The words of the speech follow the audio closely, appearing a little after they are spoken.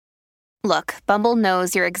Look, Bumble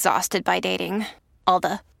knows you're exhausted by dating. All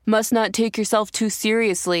the must not take yourself too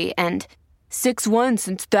seriously and 6'1"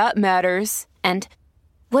 since that matters. And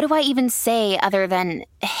what do I even say other than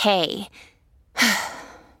hey?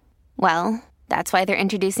 Well, that's why they're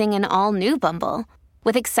introducing an all-new Bumble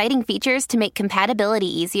with exciting features to make compatibility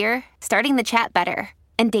easier, starting the chat better,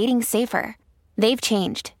 and dating safer. They've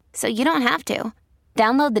changed, so you don't have to.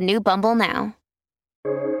 Download the new Bumble now.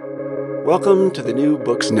 Welcome to the New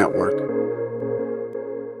Books Network.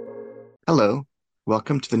 Hello,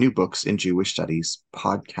 welcome to the New Books in Jewish Studies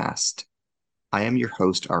podcast. I am your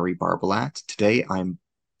host, Ari Barbalat. Today I'm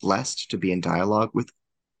blessed to be in dialogue with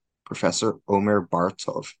Professor Omer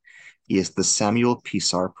Bartov. He is the Samuel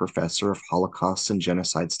Pisar Professor of Holocaust and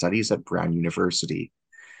Genocide Studies at Brown University.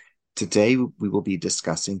 Today we will be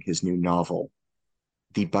discussing his new novel,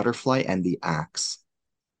 The Butterfly and the Axe,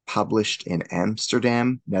 published in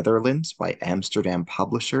Amsterdam, Netherlands by Amsterdam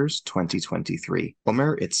Publishers 2023.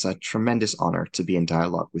 Omer, it's a tremendous honor to be in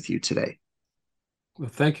dialogue with you today. Well,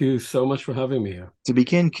 thank you so much for having me here. To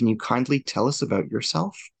begin, can you kindly tell us about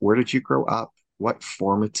yourself? Where did you grow up? What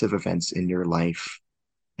formative events in your life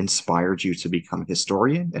inspired you to become a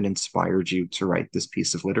historian and inspired you to write this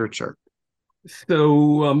piece of literature?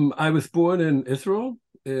 So I was born in Israel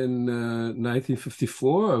in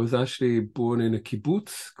 1954. I was actually born in a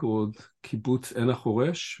kibbutz called Kibbutz En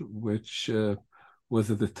HaChoresh, which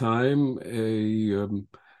was at the time a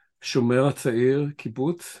Shomer HaTzair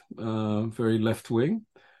kibbutz, very left-wing.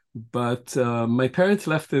 But my parents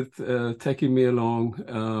left it, taking me along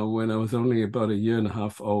when I was only about a year and a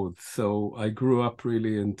half old. So I grew up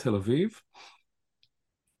really in Tel Aviv.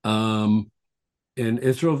 In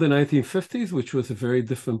Israel of the 1950s, which was a very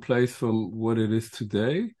different place from what it is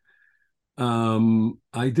today.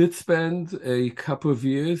 I did spend a couple of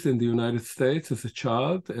years in the United States as a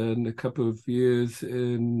child and a couple of years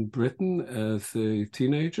in Britain as a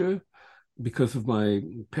teenager because of my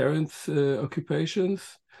parents'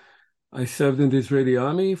 occupations. I served in the Israeli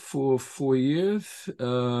army for 4 years,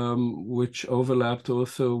 which overlapped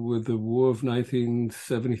also with the war of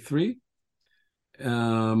 1973.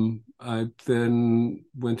 I then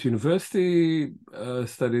went to university,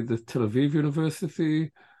 studied at Tel Aviv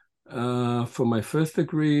University for my first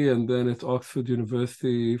degree, and then at Oxford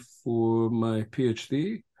University for my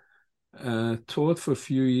PhD. Taught for a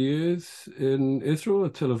few years in Israel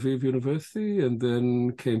at Tel Aviv University, and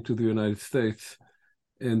then came to the United States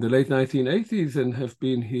in the late 1980s and have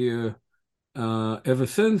been here ever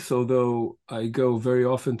since, although I go very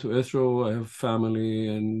often to Israel. I have family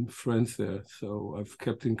and friends there, so I've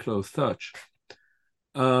kept in close touch.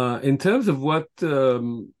 In terms of what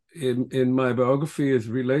in my biography is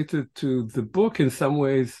related to the book, in some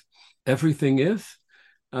ways, everything is.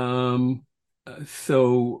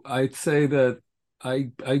 So I'd say that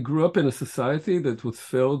I grew up in a society that was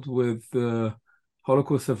filled with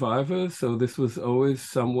Holocaust survivors, so this was always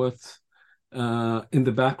somewhat in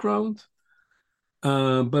the background.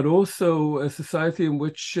 But also a society in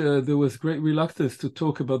which there was great reluctance to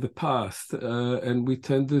talk about the past, and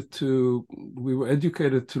we were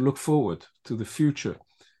educated to look forward to the future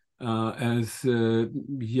as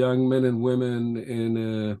young men and women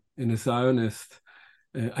in a Zionist,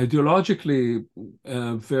 ideologically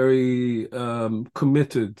very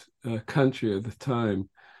committed country at the time.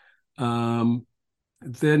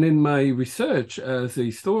 Then in my research as a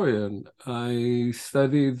historian, I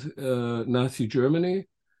studied Nazi Germany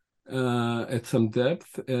at some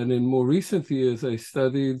depth. And in more recent years, I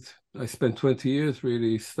spent 20 years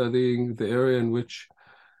really studying the area in which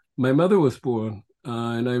my mother was born.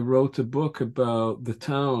 And I wrote a book about the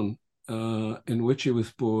town in which she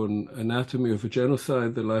was born, Anatomy of a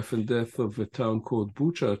Genocide, the life and death of a town called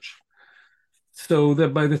Buchach. So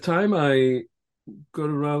that by the time I got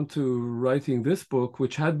around to writing this book,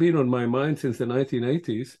 which had been on my mind since the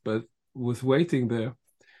 1980s, but was waiting there,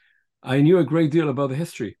 I knew a great deal about the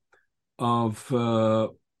history of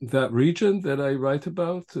that region that I write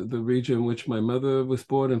about, the region in which my mother was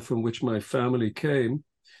born and from which my family came,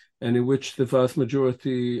 and in which the vast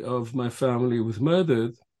majority of my family was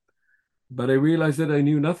murdered. But I realized that I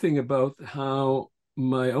knew nothing about how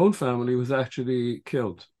my own family was actually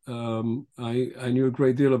killed. I knew a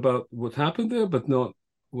great deal about what happened there, but not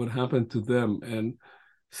what happened to them. And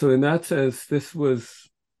so in that sense, this was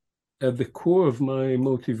at the core of my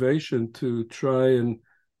motivation to try and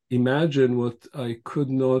imagine what I could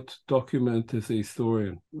not document as a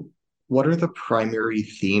historian. What are the primary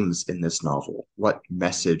themes in this novel? What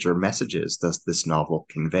message or messages does this novel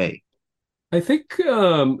convey? I think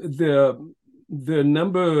the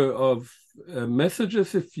number of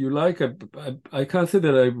messages, if you like. I can't say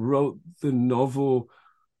that I wrote the novel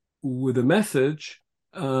with a message,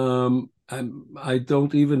 I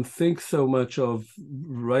don't even think so much of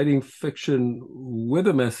writing fiction with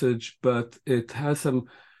a message, but it has some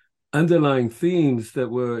underlying themes that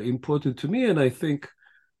were important to me, and I think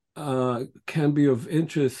can be of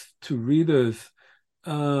interest to readers.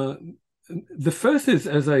 The first is,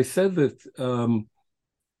 as I said, that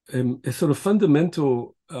a sort of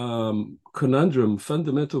fundamental conundrum,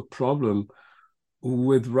 fundamental problem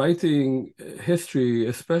with writing history,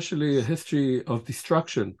 especially a history of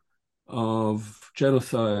destruction, of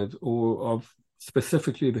genocide, or of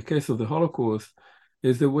specifically the case of the Holocaust,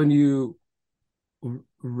 is that when you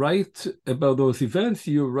write about those events,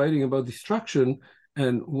 you're writing about destruction,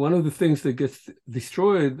 and one of the things that gets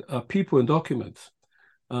destroyed are people and documents.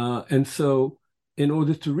 And so in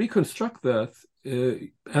order to reconstruct that,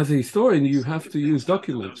 as a historian, you have to use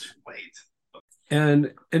documents.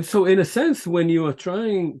 And so in a sense, when you are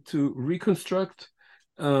trying to reconstruct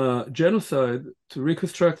genocide, to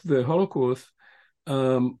reconstruct the Holocaust,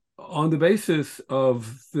 on the basis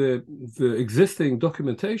of the existing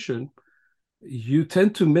documentation, you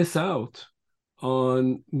tend to miss out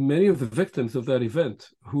on many of the victims of that event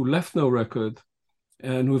who left no record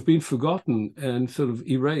and who have been forgotten and sort of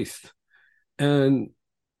erased. And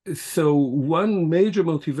so one major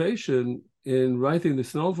motivation in writing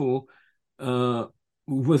this novel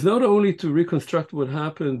was not only to reconstruct what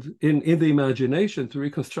happened in the imagination, to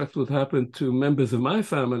reconstruct what happened to members of my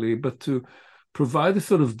family, but to provide a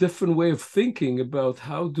sort of different way of thinking about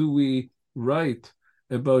how do we write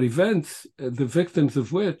about events, the victims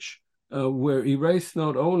of which were erased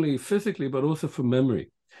not only physically, but also from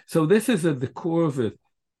memory. So this is at the core of it.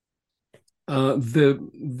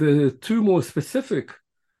 The two more specific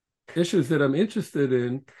issues that I'm interested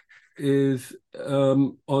in is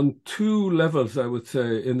on two levels, I would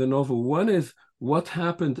say, in the novel. One is what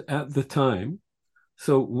happened at the time.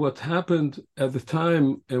 So what happened at the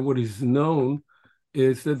time and what is known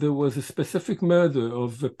is that there was a specific murder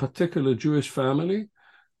of a particular Jewish family,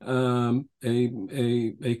 a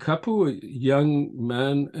couple, a young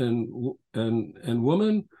man and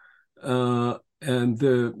woman, and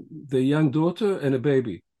the young daughter and a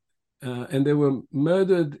baby. And they were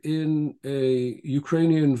murdered in a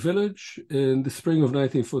Ukrainian village in the spring of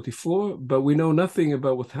 1944, but we know nothing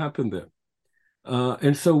about what happened there.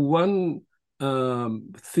 And so one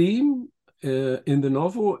theme in the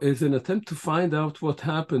novel is an attempt to find out what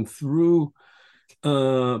happened through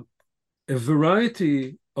a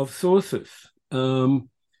variety of sources,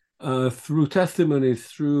 through testimonies,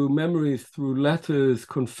 through memories, through letters,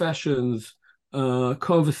 confessions,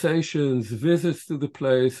 conversations, visits to the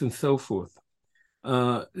place, and so forth.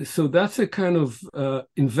 So that's a kind of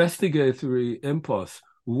investigatory impulse.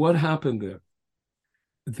 What happened there?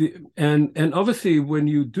 And obviously, when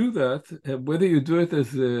you do that, whether you do it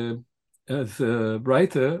as a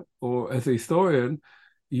writer or as a historian,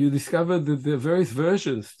 you discover that there are various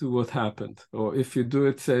versions to what happened. Or if you do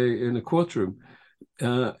it, say, in a courtroom,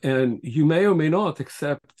 and you may or may not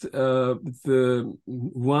accept the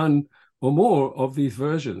one or more of these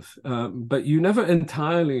versions, but you never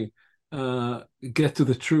entirely get to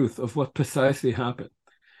the truth of what precisely happened.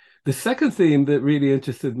 The second theme that really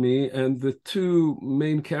interested me, and the two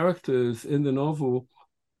main characters in the novel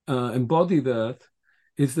embody that,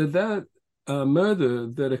 is that murder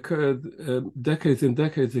that occurred decades and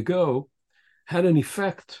decades ago had an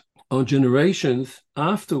effect on generations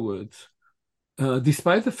afterwards,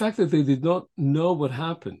 despite the fact that they did not know what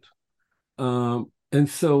happened. And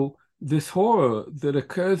so this horror that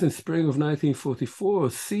occurs in spring of 1944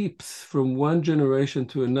 seeps from one generation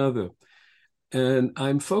to another. And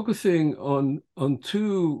I'm focusing on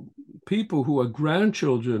two people who are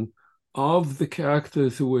grandchildren of the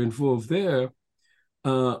characters who were involved there,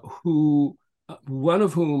 who one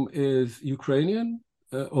of whom is Ukrainian,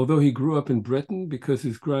 although he grew up in Britain because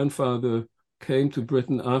his grandfather came to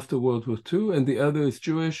Britain after World War II, and the other is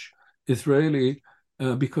Jewish Israeli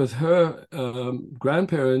because her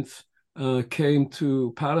grandparents came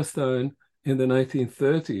to Palestine in the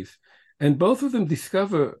 1930s. And both of them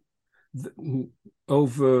discover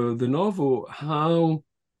over the novel how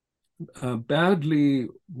badly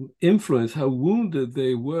influenced, how wounded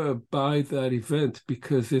they were by that event,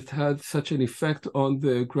 because it had such an effect on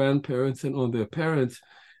their grandparents and on their parents.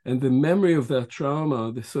 And the memory of that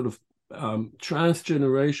trauma, the sort of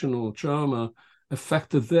transgenerational trauma,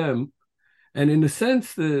 affected them. And in a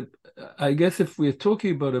sense that, I guess if we're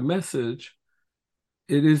talking about a message,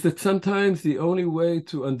 it is that sometimes the only way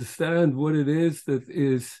to understand what it is that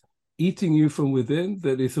is eating you from within,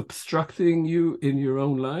 that is obstructing you in your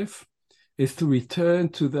own life, is to return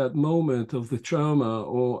to that moment of the trauma,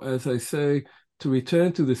 or as I say, to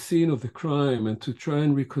return to the scene of the crime and to try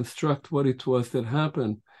and reconstruct what it was that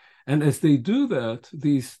happened. And as they do that,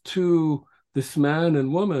 this man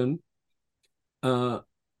and woman,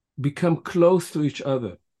 become close to each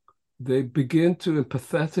other. They begin to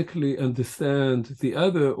empathetically understand the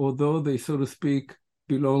other, although they, so to speak,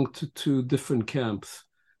 belong to two different camps,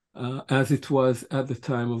 as it was at the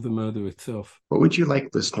time of the murder itself. What would you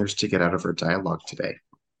like listeners to get out of our dialogue today?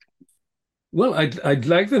 Well, I'd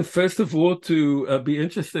like them, first of all, to be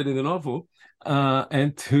interested in the novel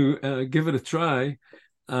and to give it a try.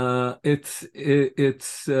 It's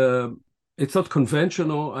not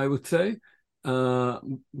conventional, I would say,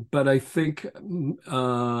 but I think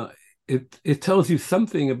it tells you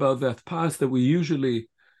something about that past that we usually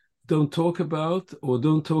don't talk about or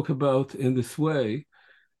don't talk about in this way.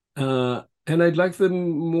 And I'd like them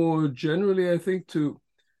more generally, I think, to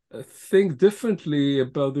think differently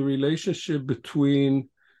about the relationship between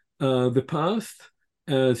the past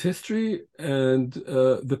as history and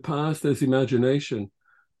the past as imagination.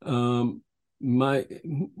 My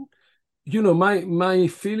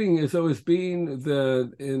feeling has always been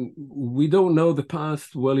that we don't know the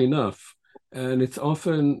past well enough, and it's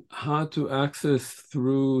often hard to access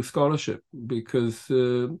through scholarship because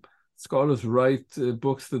scholars write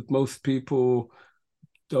books that most people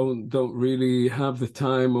don't really have the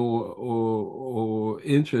time or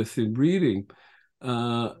interest in reading,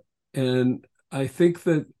 and I think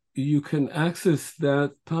that you can access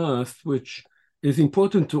that past, which is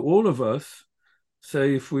important to all of us.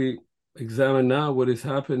 Say, if we examine now what is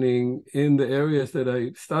happening in the areas that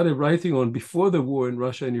I started writing on before the war in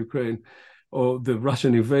Russia and Ukraine, or the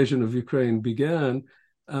Russian invasion of Ukraine began,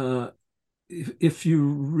 if you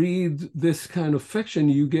read this kind of fiction,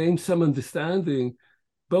 you gain some understanding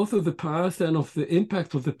both of the past and of the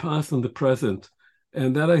impact of the past on the present.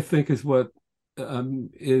 And that, I think, is what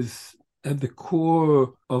is at the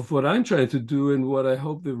core of what I'm trying to do and what I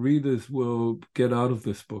hope the readers will get out of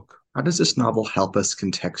this book. How does this novel help us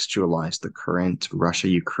contextualize the current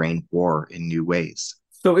Russia-Ukraine war in new ways?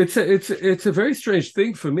 So it's a very strange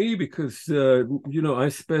thing for me because I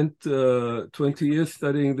spent 20 years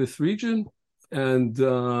studying this region, and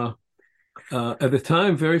at the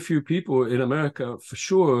time, very few people in America, for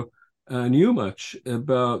sure, knew much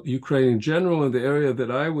about Ukraine in general. And the area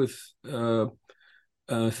that I was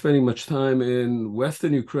spending much time in,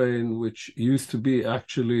 Western Ukraine, which used to be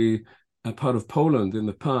actually a part of Poland in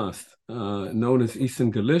the past, known as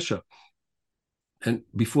Eastern Galicia, and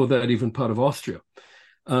before that, even part of Austria.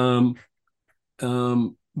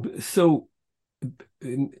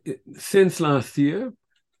 Since last year,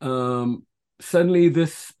 suddenly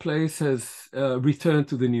this place has returned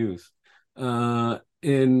to the news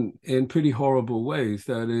in pretty horrible ways.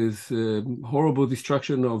 That is, horrible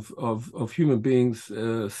destruction of human beings,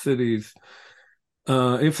 cities,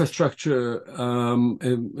 infrastructure,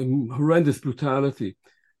 and horrendous brutality.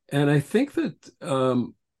 And I think that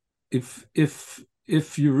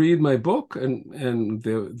if you read my book, and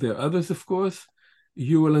there are others, of course,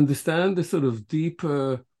 you will understand the sort of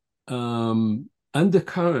deeper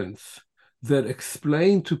undercurrents that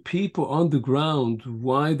explain to people on the ground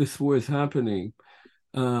why this war is happening.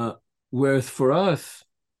 Whereas for us,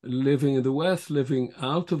 living in the West, living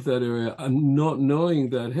out of that area, and not knowing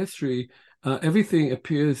that history, everything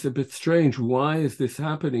appears a bit strange. Why is this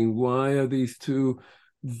happening? Why are these two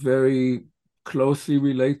very closely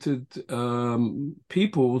related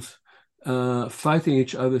peoples fighting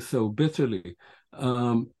each other so bitterly?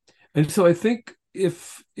 And so I think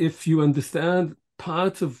if you understand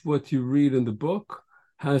parts of what you read in the book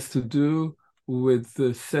has to do with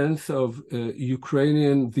the sense of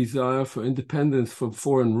Ukrainian desire for independence from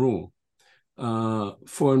foreign rule.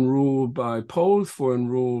 Foreign rule by Poles, foreign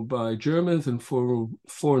rule by Germans, and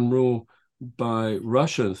foreign rule by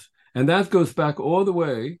Russians. And that goes back all the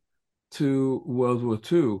way to World War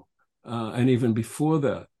II, and even before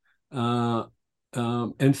that.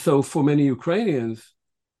 And so for many Ukrainians,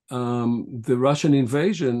 the Russian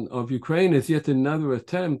invasion of Ukraine is yet another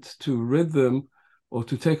attempt to rid them or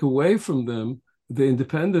to take away from them the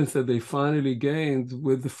independence that they finally gained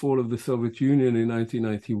with the fall of the Soviet Union in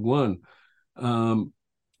 1991.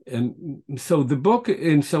 And so the book,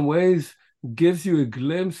 in some ways, gives you a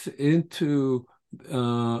glimpse into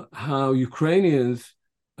how Ukrainians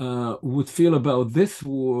would feel about this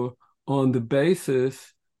war on the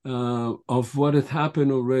basis of what had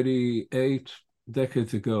happened already 8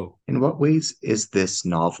 decades ago. In what ways is this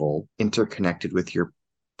novel interconnected with your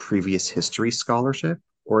previous history scholarship,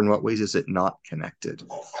 or in what ways is it not connected?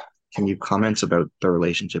 Can you comment about the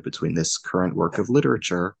relationship between this current work of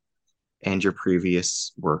literature and your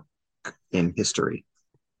previous work in history?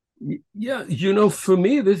 Yeah, for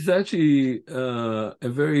me, this is actually a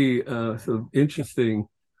very sort of interesting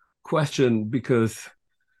question because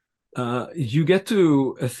you get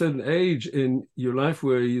to a certain age in your life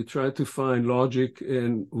where you try to find logic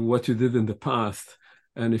in what you did in the past.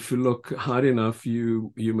 And if you look hard enough,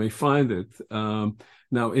 you may find it.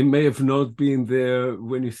 Now, it may have not been there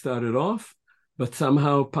when you started off, but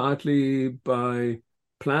somehow, partly by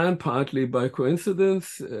plan, partly by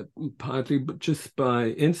coincidence, partly just by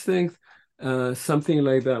instinct, something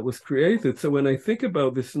like that was created. So when I think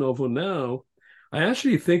about this novel now, I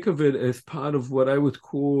actually think of it as part of what I would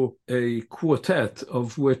call a quartet,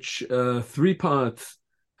 of which three parts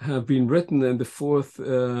have been written, and the fourth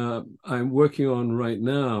I'm working on right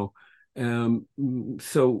now.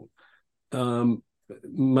 So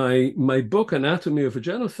my book, Anatomy of a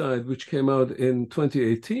Genocide, which came out in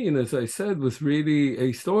 2018, as I said, was really a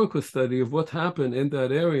historical study of what happened in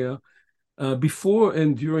that area before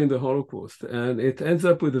and during the Holocaust. And it ends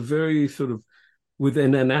up with a very sort of with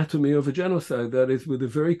an anatomy of a genocide, that is, with a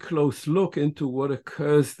very close look into what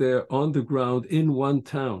occurs there on the ground in one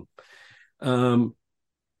town. And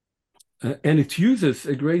it uses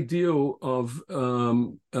a great deal of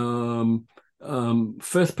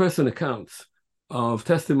first-person accounts of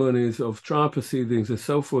testimonies of trial proceedings and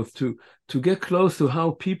so forth to get close to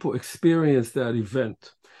how people experience that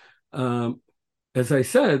event. As I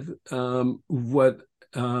said, what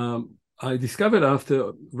I discovered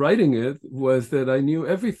after writing it was that I knew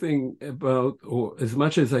everything about, or as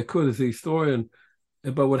much as I could as a historian,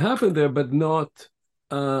 about what happened there, but not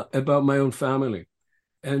about my own family.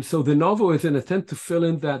 And so the novel is an attempt to fill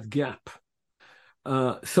in that gap.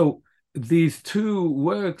 So these two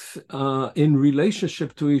works are in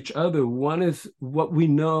relationship to each other. One is what we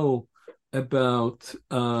know about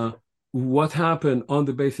what happened on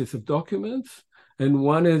the basis of documents, and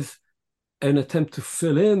one is an attempt to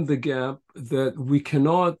fill in the gap that we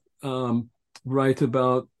cannot write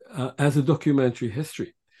about as a documentary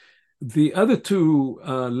history. The other two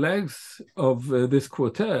legs of this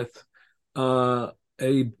quartet are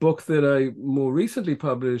a book that I more recently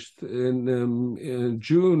published in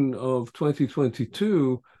June of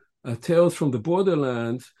 2022, Tales from the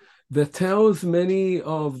Borderlands, that tells many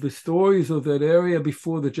of the stories of that area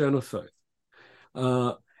before the genocide.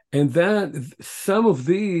 And that some of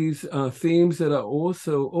these are themes that are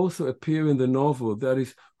also appear in the novel. That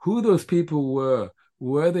is, who those people were,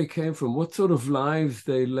 where they came from, what sort of lives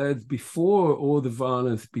they led before all the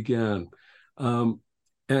violence began.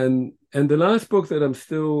 And the last book that I'm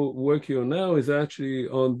still working on now is actually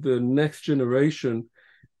on the next generation.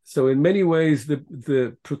 So in many ways,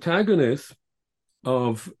 the protagonists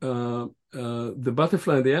of The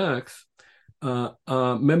Butterfly and the Axe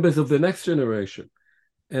are members of the next generation.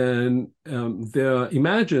 And they're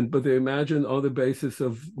imagined, but they're imagined on the basis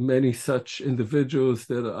of many such individuals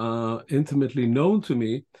that are intimately known to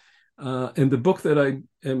me. And the book that I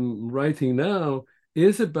am writing now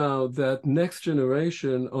is about that next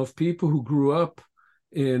generation of people who grew up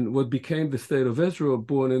in what became the State of Israel,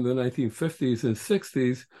 born in the 1950s and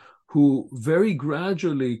 60s, who very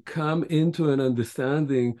gradually come into an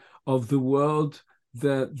understanding of the world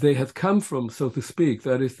that they had come from, so to speak,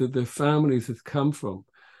 that is, that their families had come from.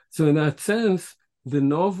 So in that sense, the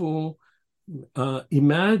novel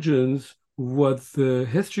imagines what the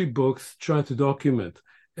history books try to document.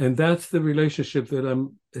 And that's the relationship that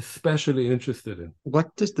I'm especially interested in.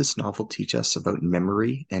 What does this novel teach us about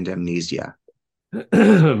memory and amnesia?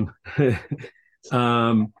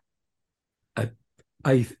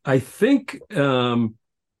 I think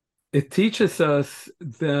it teaches us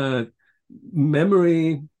that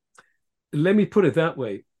memory, let me put it that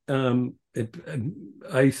way.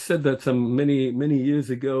 I said that many years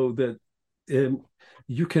ago that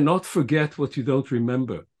you cannot forget what you don't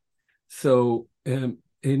remember. So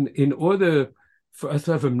in order for us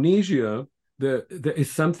to have amnesia, there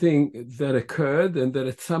is something that occurred and that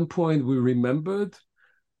at some point we remembered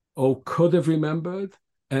or could have remembered,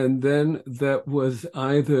 and then that was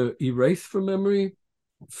either erased from memory,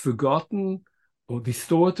 forgotten, or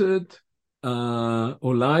distorted, or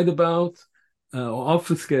lied about, or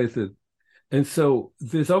obfuscated. And so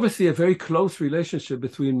there's obviously a very close relationship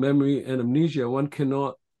between memory and amnesia. One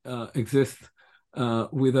cannot exist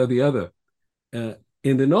without the other.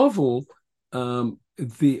 In the novel,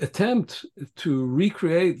 the attempt to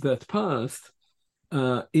recreate that past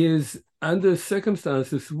is under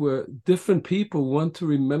circumstances where different people want to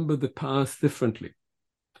remember the past differently.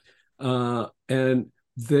 And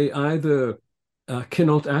they either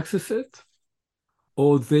cannot access it,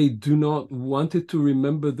 or they do not want it to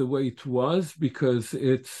remember the way it was because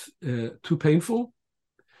it's too painful,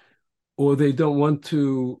 or they don't want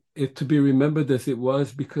to it to be remembered as it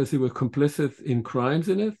was because they were complicit in crimes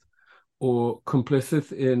in it, or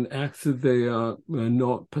complicit in acts that they are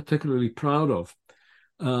not particularly proud of.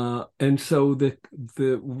 And so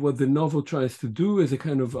what the novel tries to do is a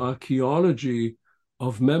kind of archaeology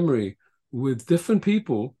of memory with different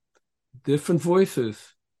people, different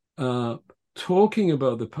voices, talking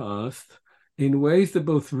about the past in ways that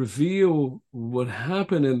both reveal what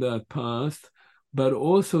happened in that past, but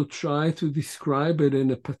also try to describe it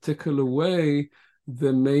in a particular way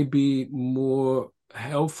that may be more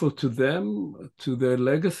helpful to them, to their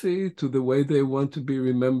legacy, to the way they want to be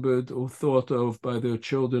remembered or thought of by their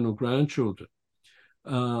children or grandchildren.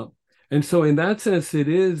 And so in that sense, it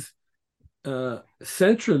is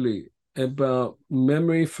centrally about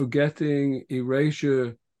memory, forgetting,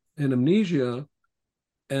 erasure, and amnesia.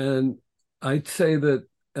 And I'd say that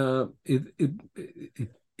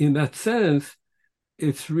in that sense,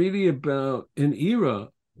 it's really about an era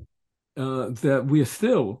that we are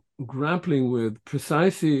still grappling with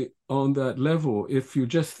precisely on that level. If you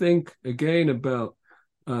just think again about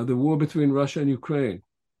the war between Russia and Ukraine,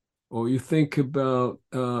 or you think about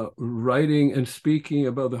writing and speaking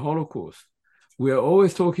about the Holocaust, we are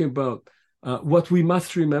always talking about what we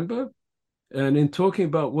must remember. And in talking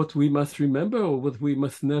about what we must remember or what we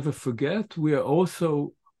must never forget, we are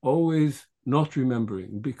also always not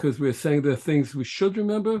remembering, because we're saying there are things we should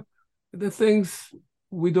remember, there are things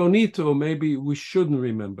we don't need to, or maybe we shouldn't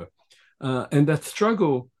remember. And that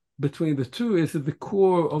struggle between the two is at the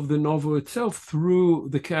core of the novel itself through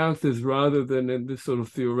the characters, rather than in this sort of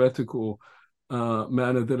theoretical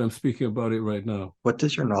manner that I'm speaking about it right now. What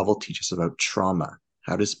does your novel teach us about trauma?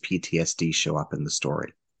 How does PTSD show up in the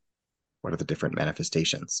story? What are the different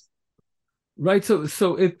manifestations? Right. So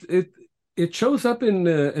it shows up in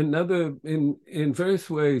various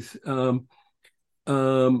ways.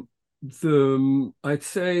 I'd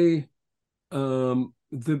say the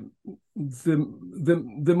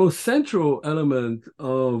most central element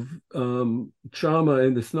of trauma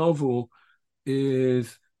in this novel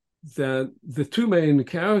is that the two main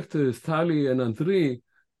characters, Tali and Andriy,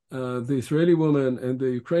 the Israeli woman and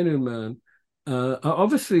the Ukrainian man, are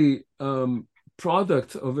obviously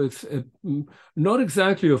products of its, not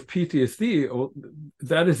exactly of PTSD, or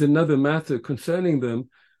that is another matter concerning them,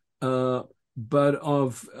 but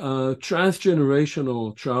of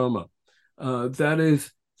transgenerational trauma. That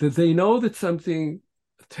is, that they know that something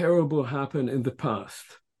terrible happened in the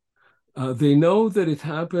past. They know that it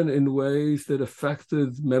happened in ways that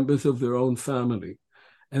affected members of their own family.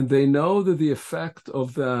 And they know that the effect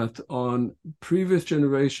of that on previous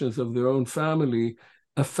generations of their own family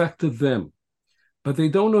affected them. But they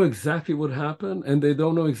don't know exactly what happened, and they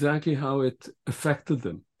don't know exactly how it affected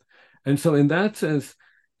them. And so in that sense,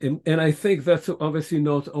 and I think that's obviously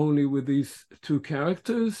not only with these two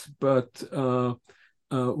characters, but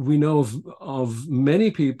we know of many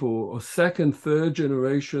people, or second, third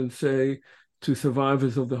generation, say, to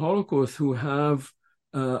survivors of the Holocaust, who have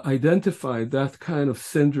identified that kind of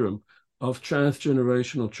syndrome of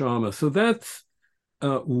transgenerational trauma. So that's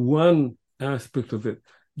one aspect of it.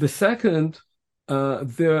 The second,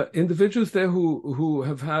 there are individuals there who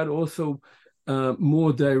have had also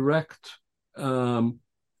more direct,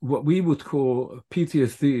 what we would call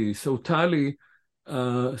PTSD. So Tali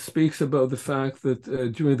speaks about the fact that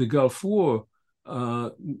during the Gulf War,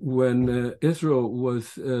 when Israel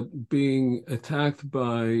was being attacked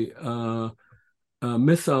by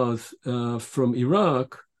missiles from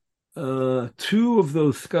Iraq, two of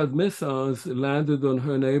those Scud missiles landed on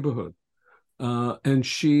her neighborhood. And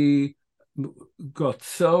she got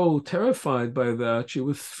so terrified by that, she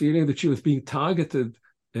was feeling that she was being targeted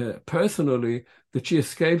personally, that she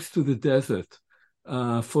escapes to the desert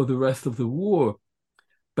for the rest of the war.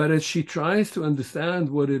 But as she tries to understand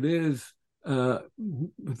what it is that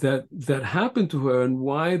happened to her, and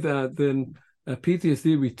why that then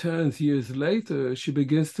PTSD returns years later, she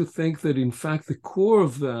begins to think that in fact the core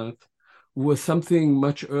of that was something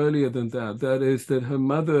much earlier than that. That is, that her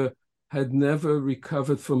mother had never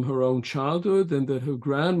recovered from her own childhood, and that her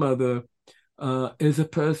grandmother is a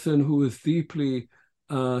person who is deeply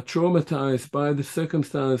traumatized by the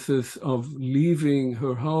circumstances of leaving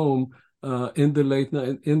her home in the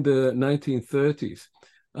 1930s.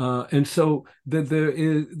 And so that there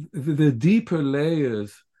is the deeper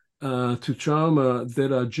layers to trauma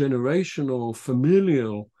that are generational,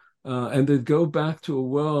 familial, and that go back to a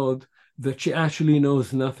world that she actually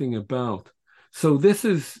knows nothing about. So this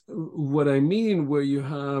is what I mean, where you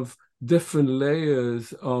have different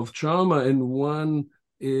layers of trauma, and one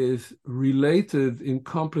is related in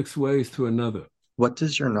complex ways to another. What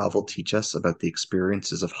does your novel teach us about the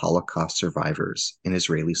experiences of Holocaust survivors in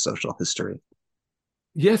Israeli social history?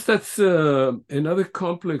 Yes, that's another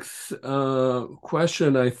complex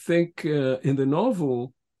question. I think in the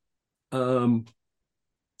novel, um,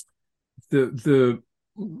 the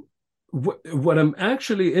what I'm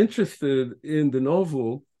actually interested in the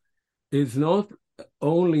novel is not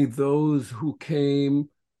only those who came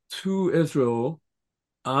to Israel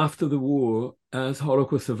after the war as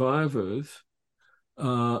Holocaust survivors,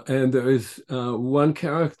 and there is one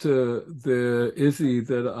character there, Izzy,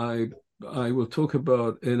 that I will talk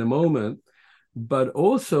about in a moment, but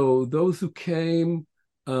also those who came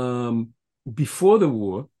before the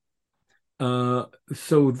war.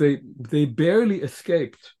 So they barely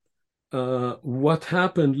escaped what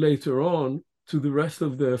happened later on to the rest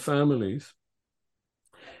of their families,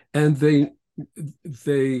 and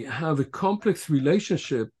they have a complex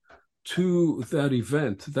relationship to that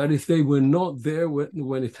event. That is, they were not there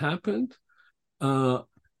when it happened, uh,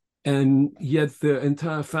 and yet their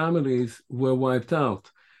entire families were wiped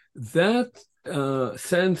out. That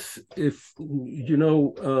sense, if you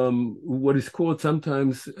know what is called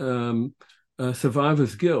sometimes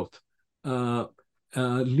survivor's guilt, uh,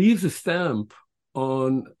 leaves a stamp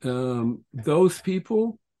on those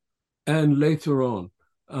people and later on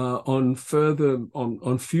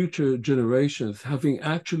future generations having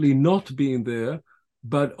actually not been there,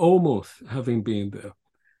 but almost having been there.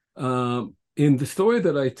 In the story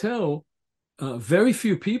that I tell, very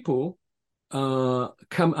few people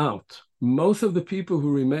come out. Most of the people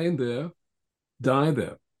who remain there die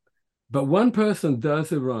there. But one person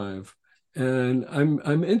does arrive. And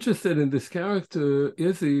I'm interested in this character,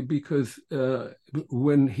 Izzy, because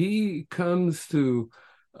when he comes to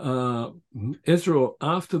Israel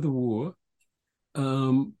after the war,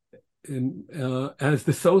 um, as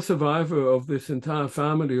the sole survivor of this entire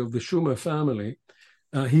family, of the Schumer family,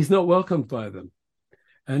 he's not welcomed by them.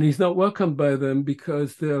 And he's not welcomed by them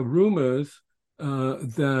because there are rumors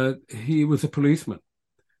that he was a policeman,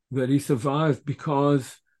 that he survived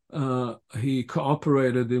because he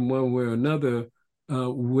cooperated in one way or another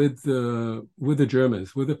with the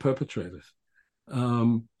Germans, with the perpetrators.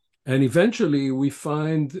 And eventually we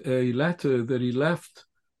find a letter that he left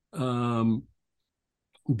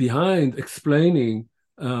behind explaining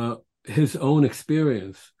his own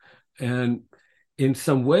experience. And in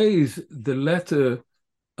some ways, the letter,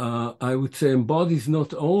 I would say, embodies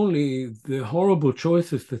not only the horrible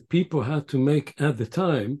choices that people had to make at the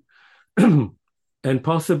time, and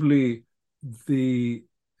possibly the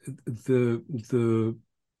the the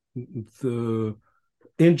the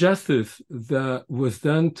injustice that was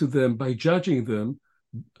done to them by judging them,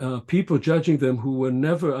 people judging them who were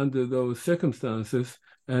never under those circumstances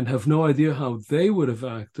and have no idea how they would have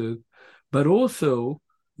acted, but also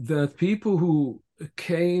that people who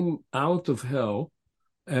came out of hell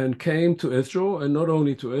and came to Israel, and not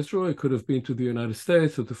only to Israel, it could have been to the United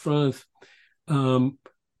States or to France.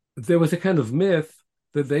 There was a kind of myth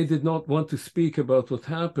that they did not want to speak about what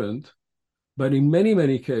happened. But in many,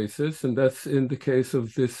 many cases, and that's in the case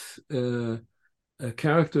of this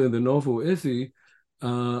character in the novel, Izzy,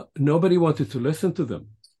 nobody wanted to listen to them.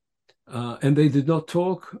 And they did not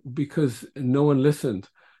talk because no one listened.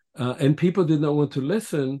 And people did not want to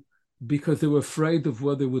listen because they were afraid of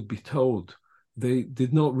what they would be told. They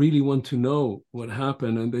did not really want to know what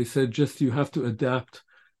happened. And they said, just you have to adapt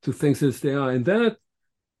to things as they are. And that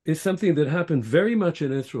is something that happened very much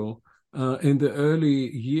in Israel in the early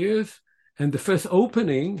years. And the first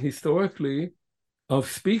opening, historically, of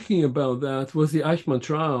speaking about that was the Eichmann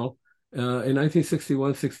trial in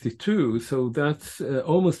 1961-62. So that's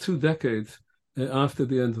almost 2 decades after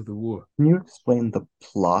the end of the war. Can you explain the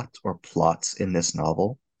plot or plots in this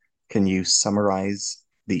novel? Can you summarize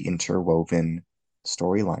the interwoven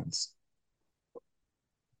storylines?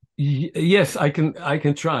 Yes, I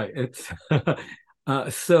can try. It's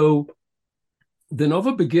so the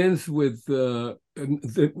novel begins with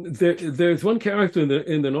there's one character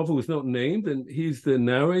in the novel who's not named, and he's the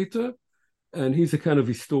narrator, and he's a kind of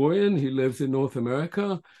historian. He lives in North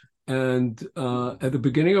America, and at the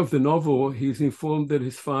beginning of the novel, he's informed that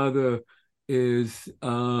his father is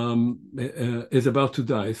about to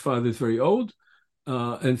die. His father is very old,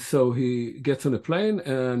 and so he gets on a plane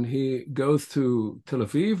and he goes to Tel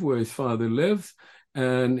Aviv, where his father lives,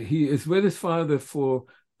 and he is with his father for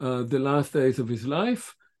the last days of his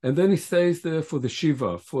life. And then he stays there for the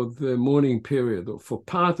Shiva, for the mourning period, or for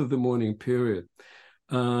part of the mourning period.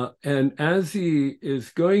 And as he is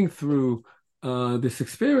going through this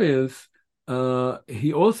experience,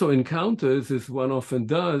 he also encounters, as one often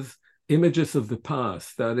does, images of the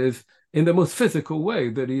past. That is, in the most physical way,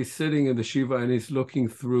 that he's sitting in the shiva and he's looking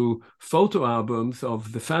through photo albums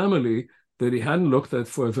of the family that he hadn't looked at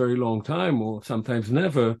for a very long time, or sometimes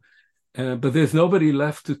never. But there's nobody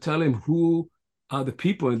left to tell him who are the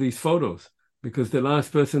people in these photos, because the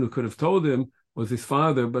last person who could have told him was his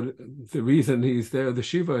father. But the reason he's there at the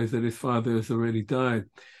shiva is that his father has already died.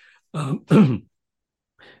 And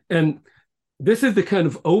this is the kind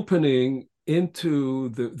of opening into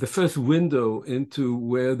the first window into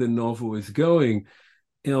where the novel is going.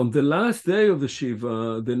 On the last day of the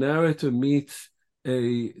shiva, the narrator meets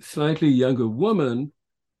a slightly younger woman,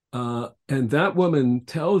 and that woman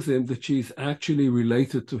tells him that she's actually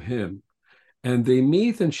related to him. And they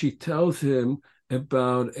meet, and she tells him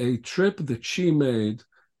about a trip that she made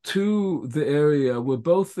to the area where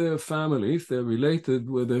both their families, they're related,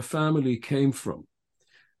 where their family came from.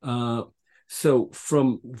 So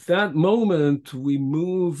from that moment, we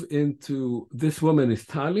move into, this woman is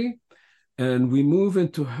Tali, and we move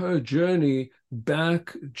into her journey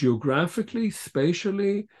back geographically,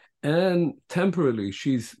 spatially, and temporally.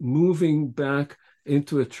 She's moving back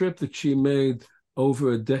into a trip that she made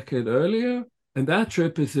over a decade earlier. And that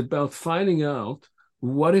trip is about finding out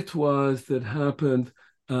what it was that happened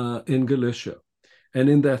in Galicia. And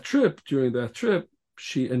in that trip, during that trip,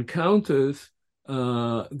 she encounters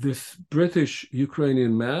this British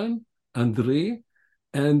Ukrainian man, Andriy,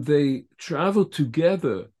 and they travel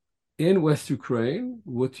together in West Ukraine,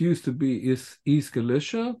 what used to be East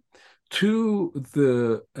Galicia, to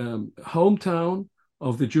the hometown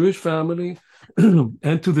of the Jewish family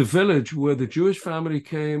and to the village where the Jewish family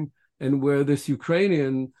came and where this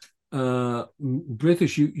British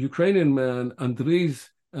Ukrainian man, Andriy's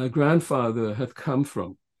grandfather, had come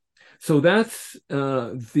from. So that's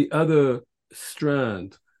the other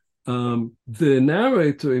strand. The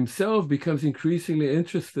narrator himself becomes increasingly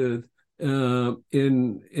interested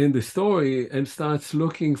in the story and starts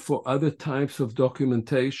looking for other types of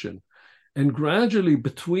documentation. And gradually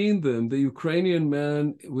between them, the Ukrainian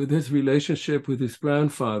man with his relationship with his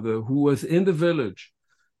grandfather, who was in the village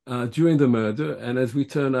during the murder, and as it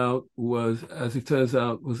turns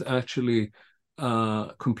out, was actually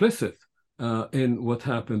complicit in what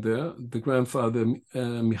happened there, the grandfather,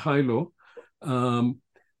 Mihailo,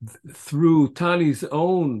 through Tali's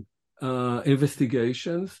own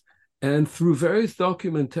investigations and through various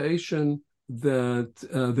documentation that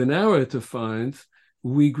the narrator finds,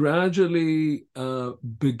 we gradually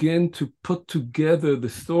begin to put together the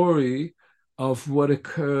story of what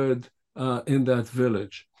occurred in that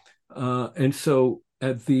village. And so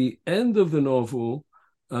at the end of the novel,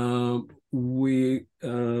 when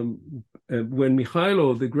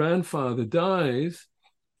Mihailo, the grandfather, dies,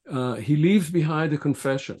 he leaves behind a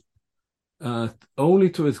confession only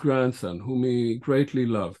to his grandson, whom he greatly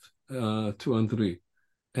loved, to Andriy.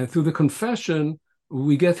 And through the confession,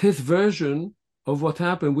 we get his version of what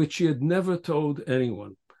happened, which he had never told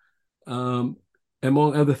anyone.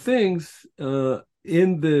 Among other things,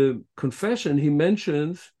 in the confession, he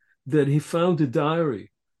mentions that he found a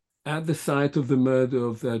diary at the site of the murder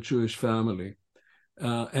of that Jewish family,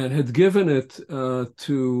 and had given it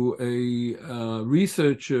to a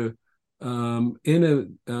researcher in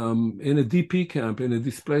a DP camp, in a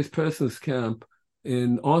displaced persons camp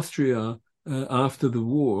in Austria after the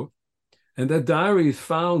war. And that diary is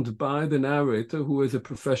found by the narrator, who is a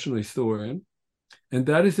professional historian. And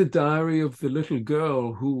that is a diary of the little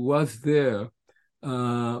girl who was there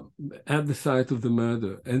at the site of the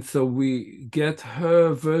murder. And so we get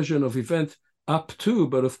her version of events up to,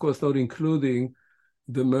 but of course not including,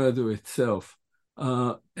 the murder itself.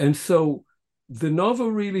 And so the novel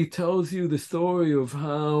really tells you the story of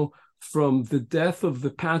how, from the death of the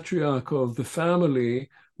patriarch of the family,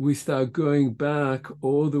 we start going back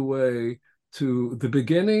all the way to the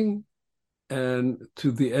beginning and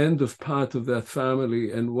to the end of part of that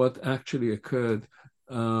family and what actually occurred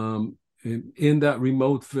in that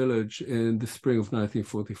remote village in the spring of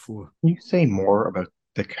 1944. Can you say more about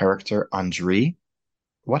the character Andriy?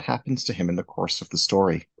 What happens to him in the course of the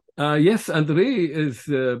story? Yes, Andriy is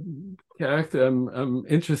a character I'm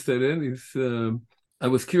interested in. I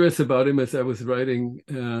was curious about him as I was writing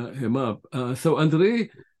him up. So Andriy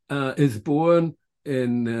is born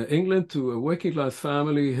in England to a working class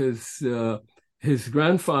family. His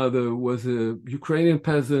grandfather was a Ukrainian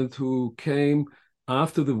peasant who came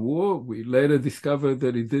after the war. We later discovered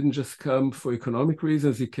that he didn't just come for economic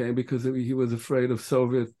reasons. He came because he was afraid of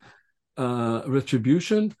Soviet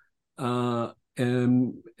retribution.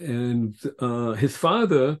 And his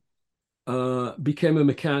father became a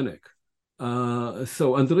mechanic.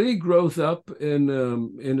 So Andriy grows up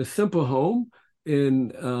in a simple home,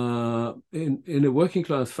 in a working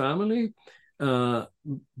class family.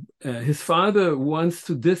 His father wants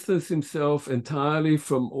to distance himself entirely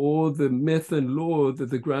from all the myth and lore that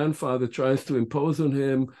the grandfather tries to impose on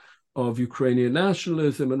him of Ukrainian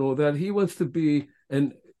nationalism and all that. He wants to be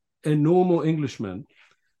a normal Englishman.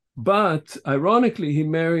 But ironically, he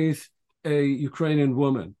marries a Ukrainian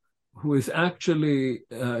woman who is actually,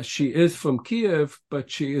 she is from Kiev, but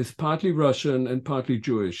she is partly Russian and partly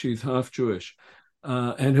Jewish. She's half Jewish.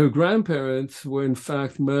 And her grandparents were in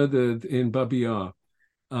fact murdered in Babi Yar.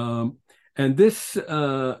 And this,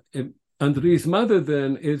 Andrii's mother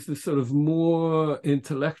then is the sort of more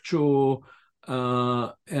intellectual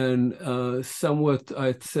and somewhat,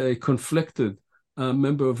 I'd say, conflicted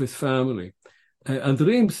member of his family.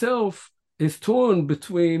 Andrii himself is torn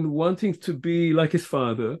between wanting to be like his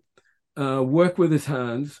father, work with his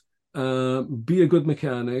hands, be a good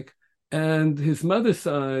mechanic, and his mother's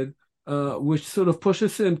side, which sort of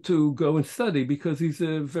pushes him to go and study because he's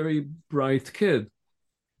a very bright kid.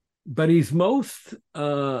 But he's most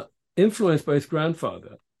influenced by his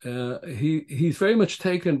grandfather. He's very much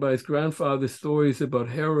taken by his grandfather's stories about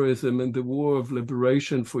heroism and the war of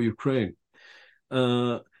liberation for Ukraine.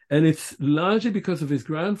 And it's largely because of his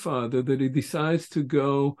grandfather that he decides to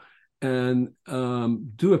go and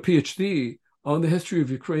do a PhD on the history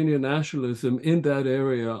of Ukrainian nationalism in that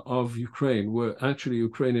area of Ukraine, where actually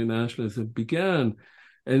Ukrainian nationalism began.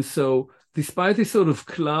 And so despite this sort of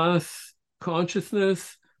class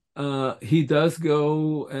consciousness, he does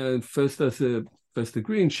go and first does a first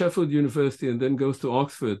degree in Sheffield University and then goes to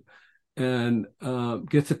Oxford and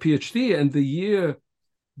gets a PhD. And the year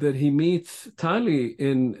that he meets Tali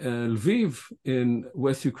in Lviv in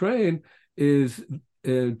West Ukraine is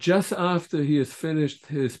just after he has finished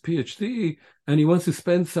his PhD, and he wants to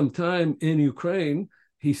spend some time in Ukraine.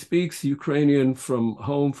 He speaks Ukrainian from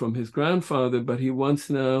home from his grandfather, but he wants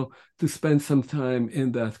now to spend some time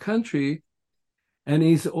in that country. And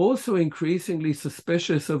he's also increasingly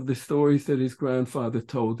suspicious of the stories that his grandfather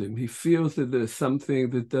told him. He feels that there's something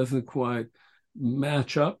that doesn't quite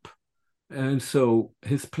match up. And so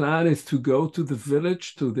his plan is to go to the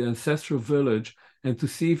village, to the ancestral village, and to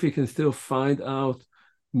see if he can still find out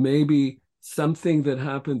maybe something that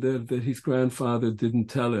happened there that his grandfather didn't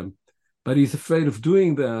tell him. But he's afraid of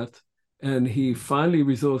doing that, and he finally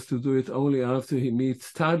resolves to do it only after he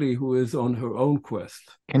meets Tali, who is on her own quest.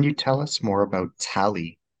 Can you tell us more about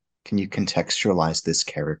Tali? Can you contextualize this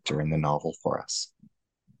character in the novel for us?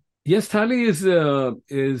 Yes, Tali is a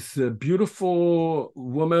beautiful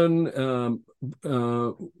woman.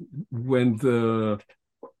 When the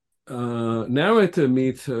narrator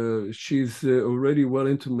meets her, she's already well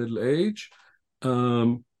into middle age.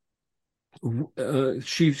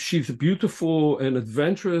 She's a beautiful and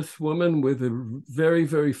adventurous woman with a very,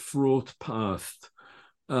 very fraught past.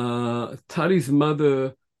 Tali's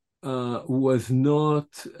mother was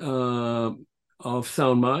not of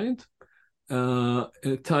sound mind.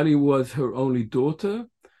 Tali was her only daughter.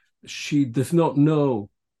 She does not know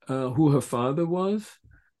who her father was.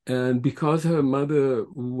 And because her mother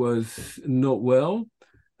was not well,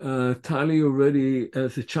 Tali already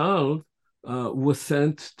as a child was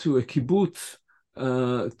sent to a kibbutz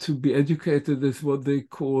to be educated as what they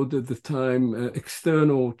called at the time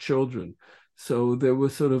external children. So there were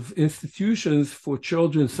sort of institutions for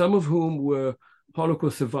children, some of whom were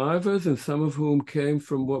Holocaust survivors and some of whom came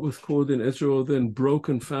from what was called in Israel then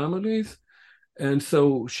broken families. And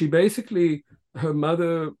so she basically, her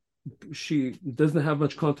mother, she doesn't have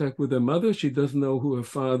much contact with her mother. She doesn't know who her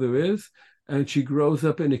father is. And she grows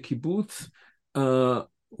up in a kibbutz,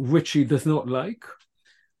 which she does not like.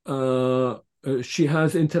 She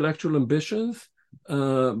has intellectual ambitions,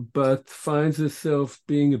 but finds herself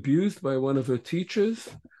being abused by one of her teachers.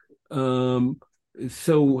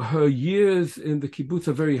 So her years in the kibbutz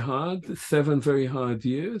are very hard, 7 very hard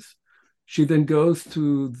years. She then goes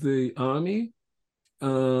to the army,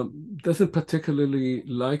 doesn't particularly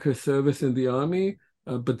like her service in the army,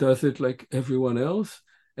 but does it like everyone else,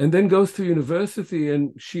 and then goes to university.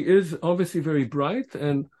 And she is obviously very bright,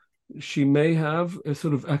 and she may have a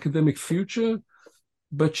sort of academic future,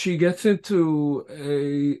 but she gets into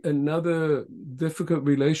another difficult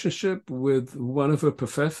relationship with one of her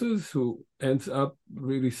professors who ends up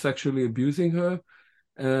really sexually abusing her.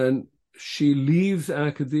 And she leaves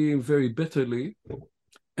academia very bitterly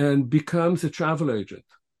and becomes a travel agent.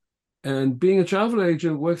 And being a travel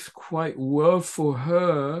agent works quite well for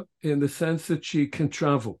her in the sense that she can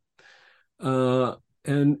travel.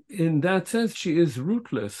 And in that sense, she is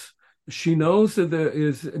rootless. She knows that there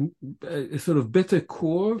is a sort of bitter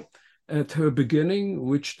core at her beginning,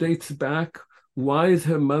 which dates back why is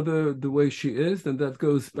her mother the way she is? And that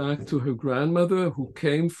goes back to her grandmother, who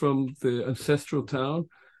came from the ancestral town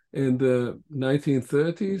in the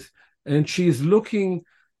 1930s. And she's looking,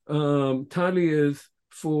 Tali is,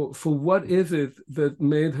 for what is it that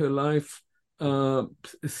made her life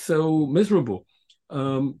so miserable.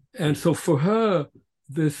 And so for her,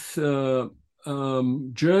 this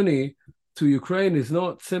journey to Ukraine is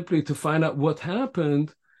not simply to find out what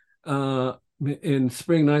happened in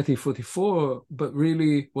spring 1944, but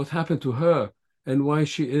really what happened to her and why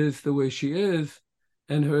she is the way she is.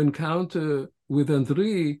 And her encounter with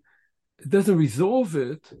Andriy doesn't resolve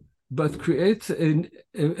it, but creates a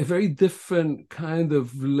very different kind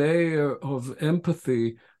of layer of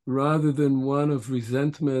empathy rather than one of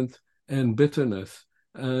resentment and bitterness.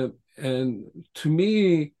 And to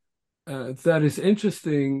me, that is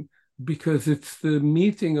interesting because it's the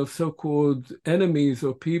meeting of so-called enemies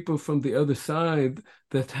or people from the other side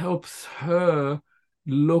that helps her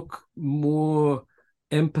look more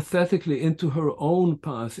empathetically into her own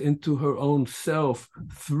past, into her own self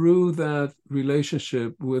through that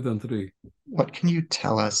relationship with Andriy. What can you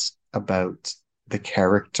tell us about the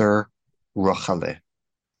character Rochale?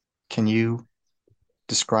 Can you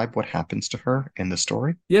describe what happens to her in the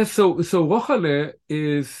story? Yes, so Rochale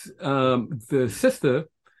is the sister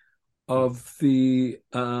of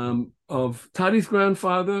Tadi's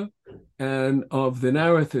grandfather and of the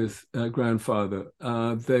narrator's grandfather.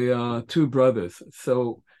 They are two brothers.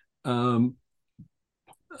 So, and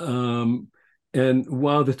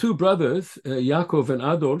while the two brothers, Yaakov and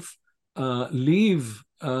Adolf, leave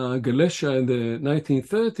Galicia in the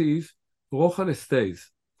 1930s, Rochale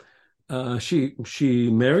stays. She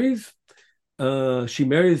marries. She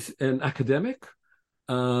marries an academic,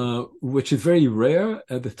 which is very rare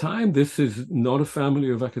at the time. This is not a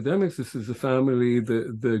family of academics. This is a family,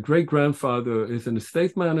 the great-grandfather is an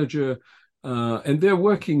estate manager, and they're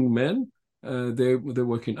working men. They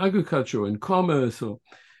work in agriculture, in commerce.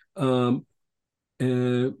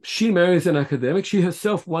 She marries an academic. She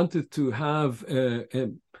herself wanted to have a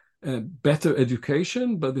better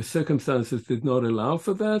education, but the circumstances did not allow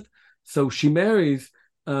for that. So she marries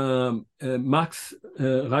Max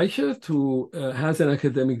Reichert, who has an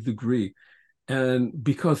academic degree. And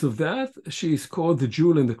because of that, she's called the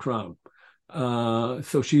jewel in the crown.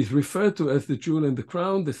 So she's referred to as the jewel in the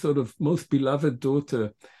crown, the sort of most beloved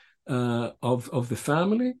daughter of the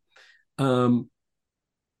family. Her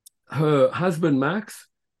husband, Max,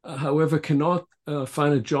 however, cannot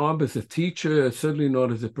find a job as a teacher, certainly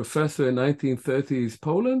not as a professor in 1930s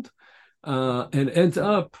Poland, and ends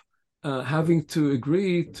up having to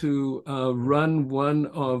agree to run one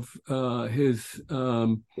of his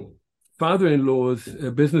father-in-law's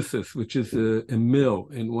businesses, which is a mill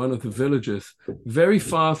in one of the villages, very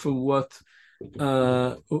far from what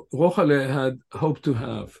Rochale had hoped to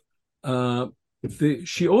have.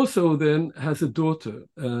 She also then has a daughter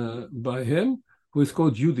by him who is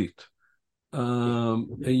called Judith,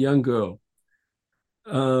 a young girl.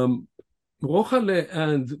 Rochale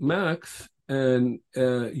and Max and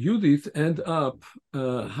Judith end up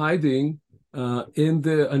hiding in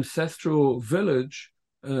the ancestral village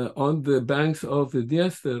on the banks of the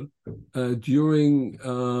Dniester during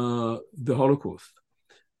the Holocaust.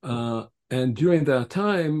 And during that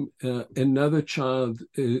time, another child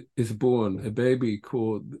is born, a baby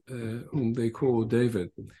called, whom they call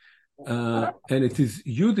David. And it is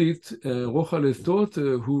Judith, Rochale's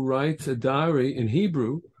daughter, who writes a diary in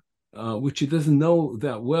Hebrew, which she doesn't know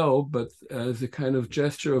that well, but as a kind of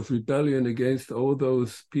gesture of rebellion against all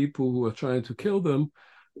those people who are trying to kill them.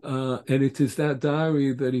 And it is that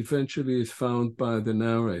diary that eventually is found by the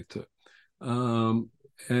narrator.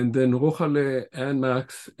 And then Rochale and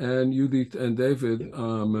Max and Judith and David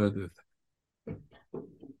are murdered.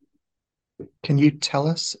 Can you tell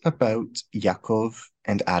us about Yaakov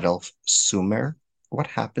and Adolf Sumer? What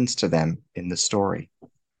happens to them in the story?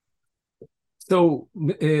 So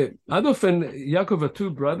Adolf and Yaakov are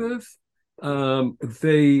two brothers.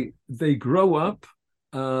 They grow up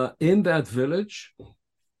in that village.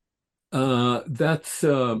 That's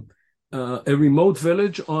a remote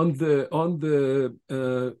village on the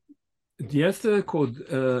Dniester called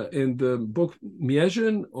in the book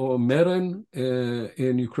Miezhin or Meren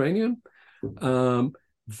in Ukrainian.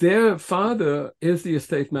 Their father is the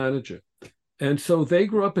estate manager. And so they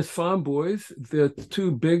grew up as farm boys. They're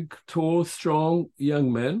two big, tall, strong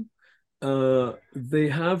young men. They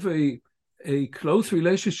have a close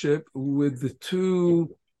relationship with the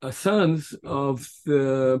two sons of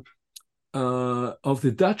the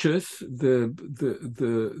Duchess,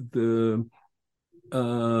 the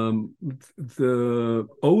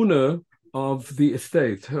owner of the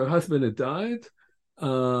estate. Her husband had died,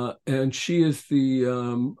 and she is the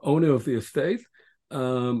owner of the estate.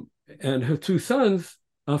 And her two sons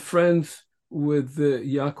are friends with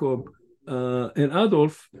Jacob and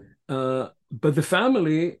Adolf. But the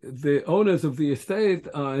family, the owners of the estate,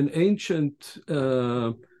 are an ancient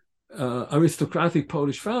aristocratic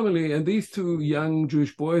Polish family, and these two young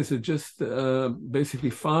Jewish boys are just basically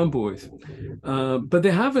farm boys. But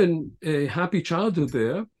they have a happy childhood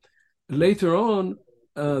there. Later on,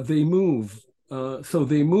 they move. So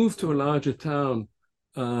they move to a larger town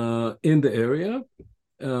in the area.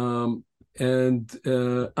 And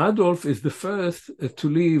Adolf is the first to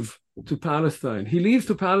leave to Palestine. He leaves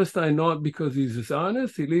to Palestine not because he's a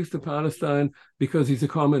Zionist, he leaves to Palestine because he's a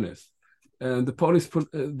communist. And the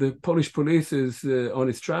Polish police is on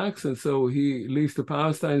his tracks, and so he leaves to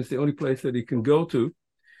Palestine. It's the only place that he can go to.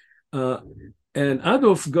 And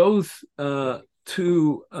Adolf goes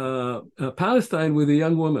to Palestine with a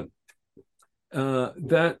young woman.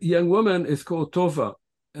 That young woman is called Tova,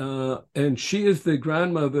 and she is the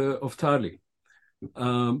grandmother of Tali.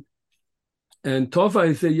 And Tova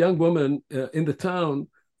is a young woman in the town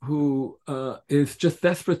who is just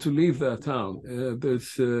desperate to leave that town.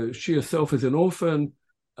 She herself is an orphan.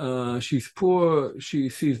 She's poor. She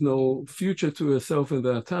sees no future to herself in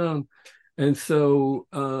that town. And so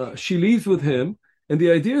she leaves with him. And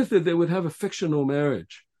the idea is that they would have a fictional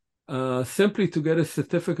marriage, simply to get a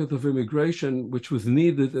certificate of immigration, which was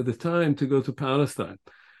needed at the time to go to Palestine.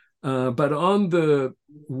 But on the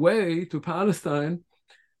way to Palestine,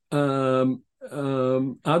 Adolf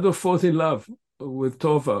falls in love with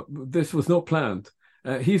Tova. This was not planned.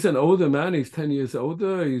 He's an older man. He's 10 years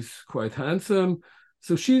older. He's quite handsome.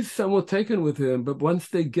 So she's somewhat taken with him. But once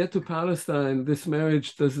they get to Palestine, this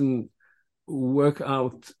marriage doesn't work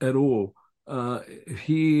out at all.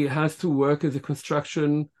 He has to work as a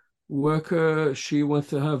construction worker. She wants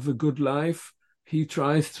to have a good life. He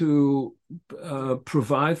tries to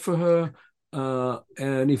provide for her.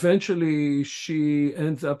 And eventually she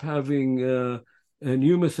ends up having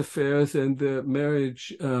numerous affairs, and the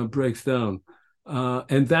marriage breaks down.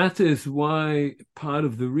 And that is why part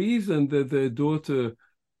of the reason that the daughter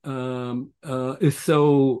is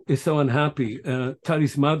so unhappy.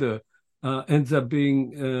 Tali's mother ends up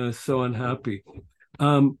being so unhappy.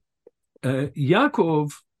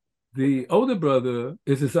 Yaakov, the older brother,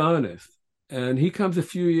 is a Zionist, and he comes a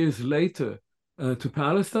few years later to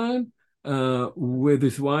Palestine with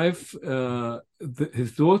his wife,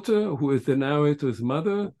 his daughter, who is the narrator's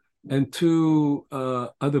mother, and two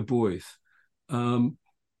other boys.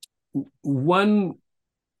 One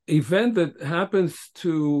event that happens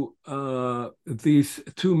to these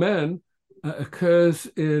two men occurs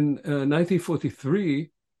in 1943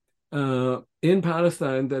 in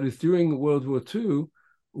Palestine, that is during World War II,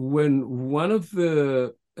 when one of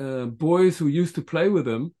the boys who used to play with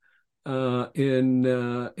them in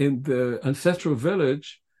the ancestral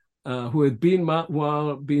village, who had been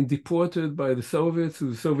while being deported by the Soviets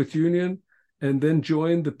to the Soviet Union, and then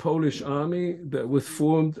joined the Polish army that was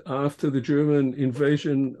formed after the German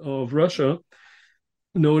invasion of Russia,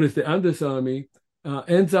 known as the Anders Army,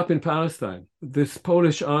 ends up in Palestine. This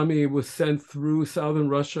Polish army was sent through southern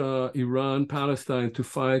Russia, Iran, Palestine to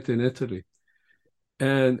fight in Italy.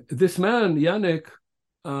 And this man, Yannick,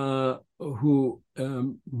 who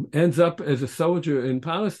ends up as a soldier in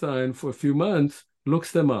Palestine for a few months,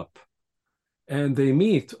 looks them up. And they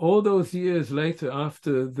meet all those years later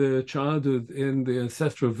after their childhood in the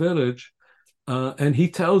ancestral village, and he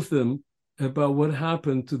tells them about what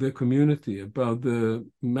happened to their community, about the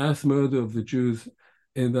mass murder of the Jews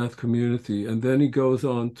in that community. And then he goes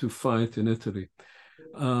on to fight in Italy.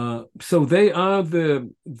 So they are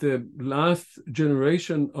the last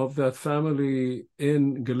generation of that family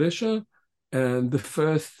in Galicia, and the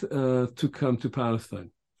first to come to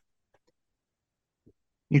Palestine.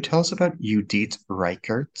 You tell us about Judith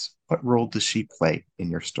Reichert. What role does she play in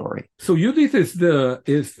your story? So Judith is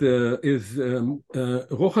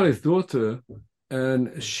Rochale's daughter,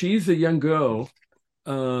 and she's a young girl.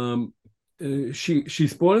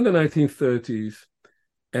 She's born in the 1930s,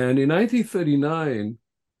 and in 1939,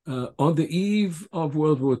 on the eve of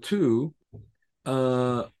World War II,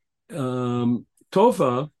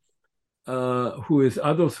 Tova, who is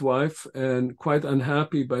Adolf's wife and quite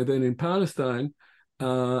unhappy by then in Palestine,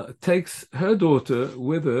 takes her daughter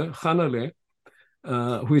with her, Hanale,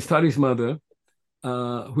 who is Tali's mother,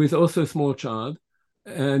 who is also a small child,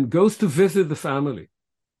 and goes to visit the family.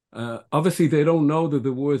 Obviously, they don't know that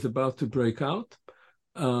the war is about to break out.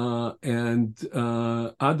 And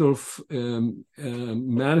Adolf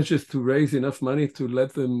manages to raise enough money to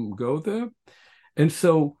let them go there. And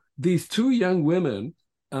so these two young women,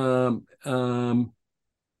 Tova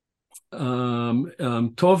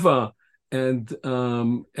and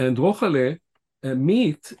Rochale,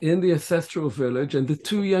 meet in the ancestral village, and the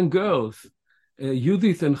two young girls,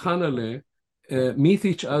 Judith and Hanale, meet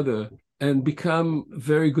each other and become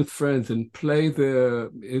very good friends and play there.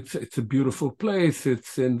 It's a beautiful place.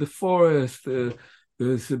 It's in the forest.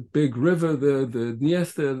 There's a big river there, the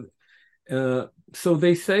Dniester. So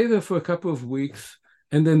they stay there for a couple of weeks,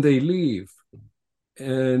 and then they leave.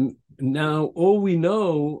 And now all we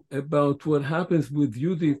know about what happens with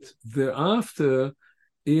Judith thereafter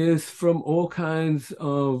is from all kinds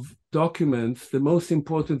of documents, the most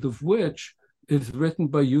important of which is written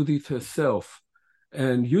by Judith herself.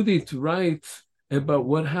 And Judith writes about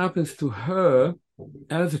what happens to her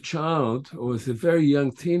as a child or as a very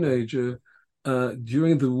young teenager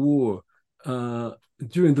during the war.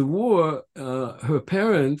 During the war, her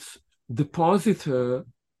parents deposit her.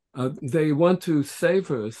 They want to save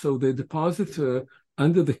her, so they deposit her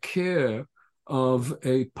under the care of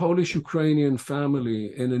a Polish-Ukrainian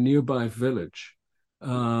family in a nearby village.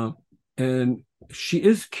 And she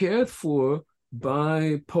is cared for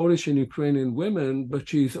by Polish and Ukrainian women, but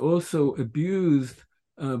she's also abused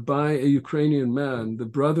by a Ukrainian man, the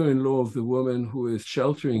brother-in-law of the woman who is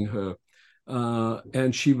sheltering her.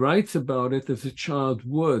 And she writes about it as a child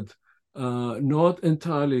would, not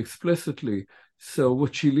entirely explicitly. So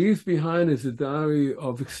what she leaves behind is a diary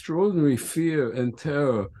of extraordinary fear and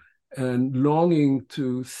terror and longing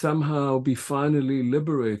to somehow be finally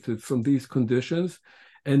liberated from these conditions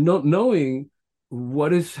and not knowing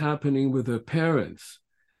what is happening with her parents.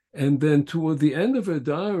 And then toward the end of her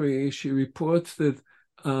diary, she reports that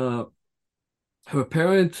her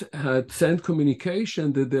parents had sent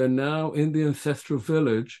communication that they're now in the ancestral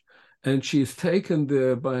village, and she is taken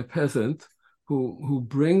there by a peasant who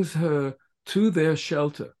brings her to their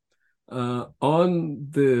shelter on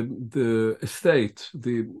the estate,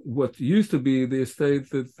 what used to be the estate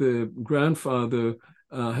that the grandfather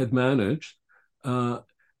had managed.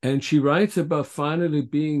 And she writes about finally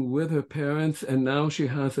being with her parents, and now she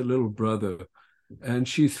has a little brother. And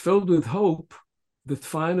she's filled with hope that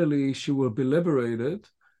finally she will be liberated.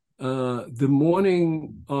 The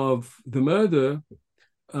morning of the murder,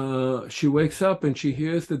 she wakes up and she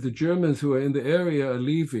hears that the Germans who are in the area are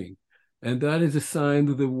leaving. And that is a sign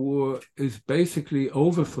that the war is basically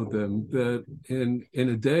over for them, that in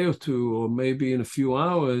a day or two, or maybe in a few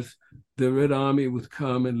hours, the Red Army would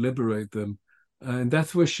come and liberate them. And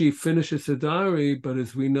that's where she finishes her diary. But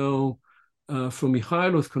as we know from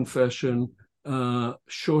Mikhailo's confession,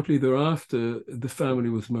 shortly thereafter, the family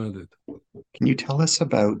was murdered. Can you tell us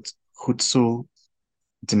about Hutzul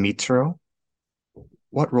Dmitro?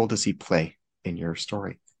 What role does he play in your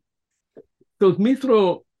story? So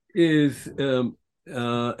Dmitro is a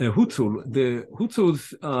Hutzul. The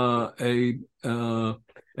Hutzuls are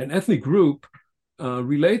an ethnic group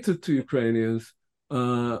related to Ukrainians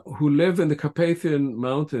who live in the Carpathian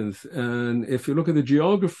Mountains. And if you look at the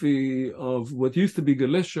geography of what used to be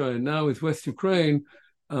Galicia and now is West Ukraine,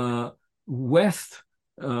 west,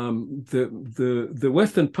 the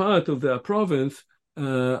western part of their province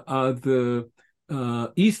are the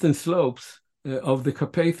eastern slopes of the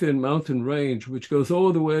Carpathian mountain range, which goes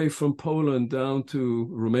all the way from Poland down to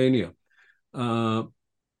Romania.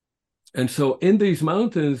 And so in these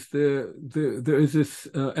mountains, there is this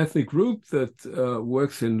ethnic group that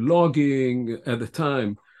works in logging at the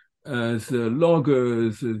time as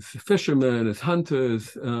loggers, as fishermen, as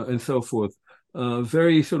hunters, and so forth.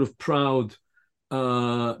 Very sort of proud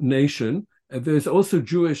nation. And there's also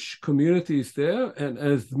Jewish communities there. And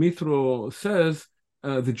as Dmitro says,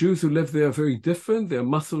 the Jews who live there are very different. They're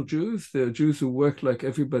muscle Jews. They're Jews who work like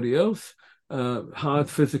everybody else, hard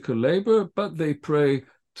physical labor, but they pray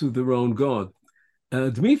to their own God.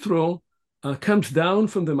 Dmitro comes down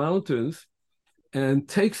from the mountains and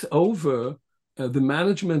takes over the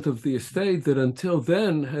management of the estate that until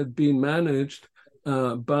then had been managed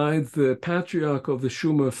by the patriarch of the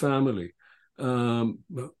Schumer family. And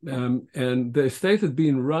the estate had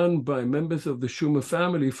been run by members of the Schumer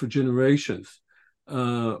family for generations.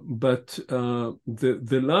 But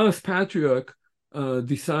the last patriarch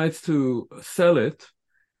decides to sell it,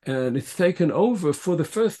 and it's taken over for the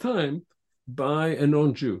first time by a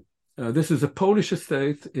non-Jew. This is a Polish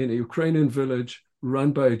estate in a Ukrainian village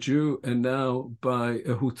run by a Jew and now by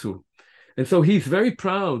a Hutu. And so he's very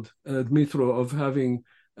proud, Dmitro, of having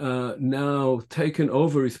now taken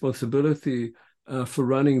over responsibility for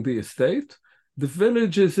running the estate. The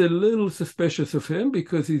village is a little suspicious of him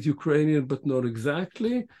because he's Ukrainian, but not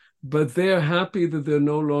exactly. but they're happy that they're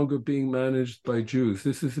no longer being managed by Jews.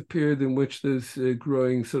 This is a period in which there's a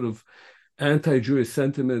growing sort of anti-Jewish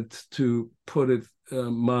sentiment, to put it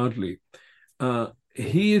mildly.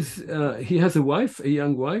 He has a wife, a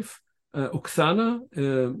young wife, Oksana,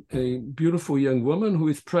 a beautiful young woman who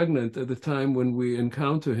is pregnant at the time when we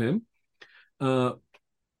encounter him.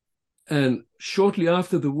 And shortly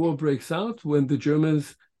after the war breaks out, when the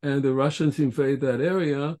Germans and the Russians invade that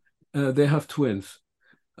area, they have twins.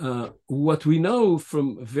 What we know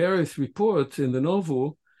from various reports in the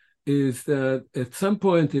novel is that at some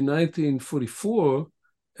point in 1944,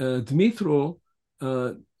 Dmitro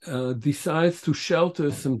decides to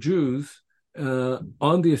shelter some Jews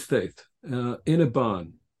on the estate in a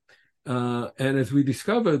barn. And as we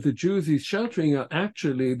discover, the Jews he's sheltering are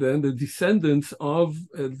actually then the descendants of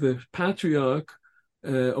the patriarch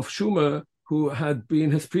of Shumer, who had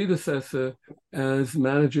been his predecessor as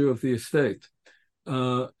manager of the estate.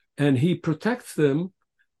 And he protects them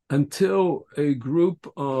until a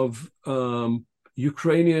group of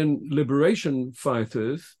Ukrainian liberation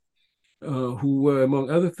fighters, who were, among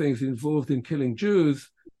other things, involved in killing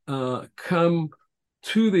Jews, come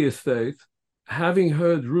to the estate, having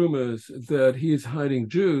heard rumors that he is hiding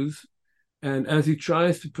Jews. And as he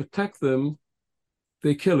tries to protect them,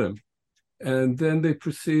 they kill him. And then they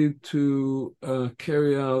proceed to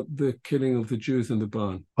carry out the killing of the Jews in the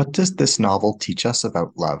barn. What does this novel teach us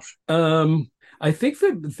about love? I think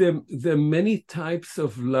that there are many types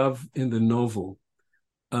of love in the novel,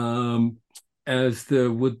 as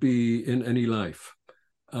there would be in any life.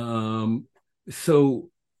 So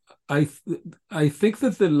I think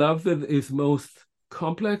that the love that is most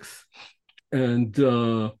complex and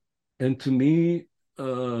to me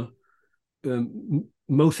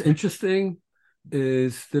most interesting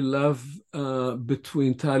is the love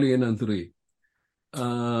between Tali and Andrei.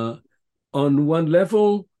 On one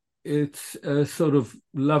level, it's a sort of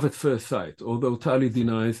love at first sight, although Tali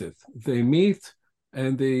denies it. They meet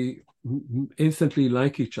and they instantly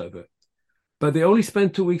like each other, but they only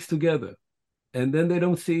spend 2 weeks together, and then they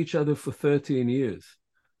don't see each other for 13 years.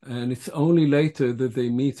 And it's only later that they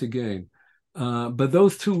meet again. But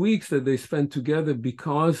those 2 weeks that they spend together,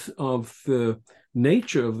 because of the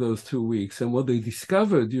nature of those 2 weeks and what they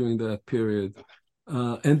discovered during that period,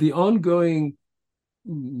 and the ongoing,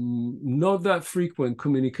 not that frequent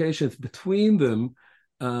communications between them,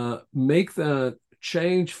 make that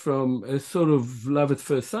change from a sort of love at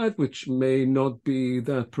first sight, which may not be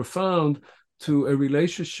that profound, to a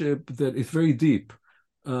relationship that is very deep.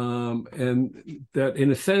 And that,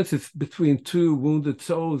 in a sense, it's between two wounded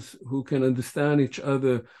souls who can understand each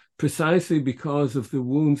other precisely because of the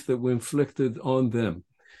wounds that were inflicted on them.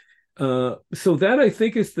 So that, I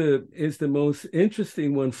think, is the most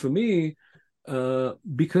interesting one for me,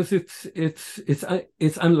 because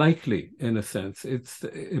it's unlikely in a sense.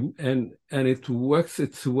 And it works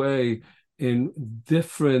its way in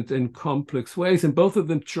different and complex ways, and both of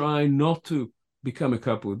them try not to become a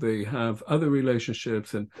couple. They have other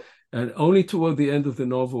relationships, and only toward the end of the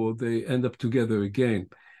novel they end up together again.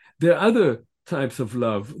 There are other types of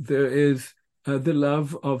love. There is the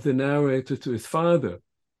love of the narrator to his father,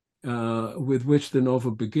 with which the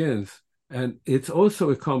novel begins. And it's also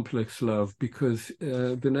a complex love, because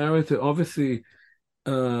the narrator obviously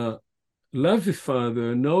loves his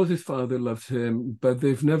father, knows his father loves him, but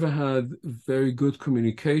they've never had very good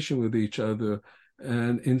communication with each other.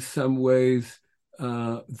 And in some ways,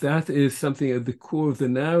 that is something at the core of the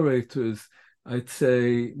narrator's, I'd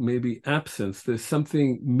say, maybe absence. There's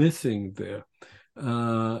something missing there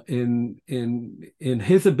in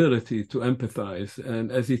his ability to empathize. And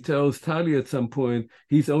as he tells Tali at some point,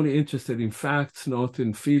 he's only interested in facts, not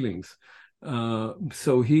in feelings.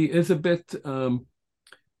 So he is a bit,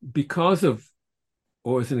 because of,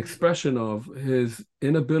 or as an expression of, his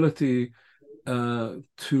inability to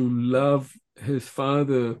love his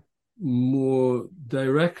father more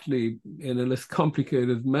directly in a less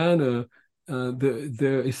complicated manner,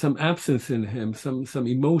 there is some absence in him, some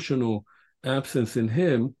emotional absence in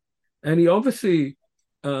him. And he obviously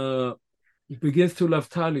begins to love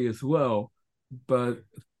Tali as well, but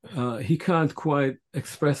he can't quite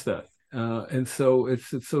express that. And so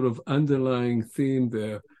it's a sort of underlying theme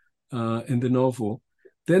there in the novel.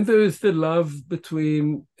 Then there is the love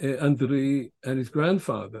between Andrei and his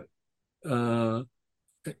grandfather.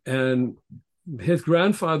 And his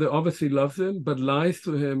grandfather obviously loves him, but lies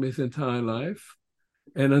to him his entire life.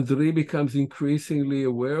 And Andrei becomes increasingly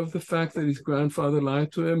aware of the fact that his grandfather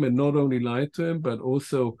lied to him, and not only lied to him, but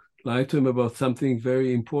also lied to him about something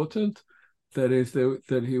very important, that is,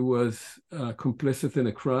 that he was complicit in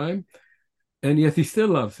a crime. And yet he still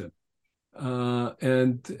loves him.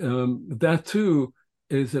 And that too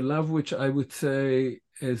is a love which I would say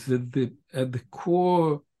is at the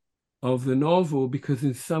core of the novel, because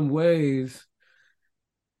in some ways,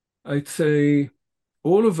 I'd say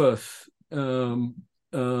all of us um,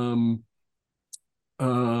 um,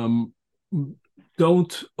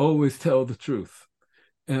 don't always tell the truth.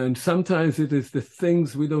 And sometimes it is the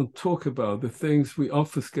things we don't talk about, the things we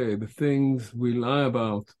obfuscate, the things we lie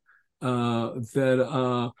about,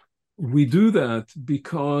 that we do that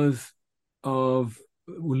because of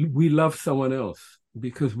we love someone else,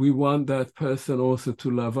 because we want that person also to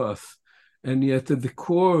love us. And yet at the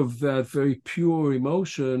core of that very pure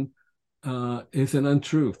emotion is an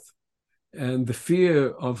untruth. And the fear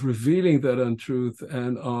of revealing that untruth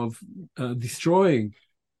and of destroying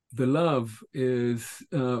the love is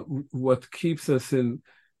what keeps us in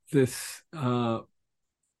this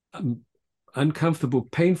uncomfortable,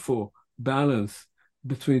 painful balance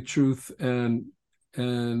between truth and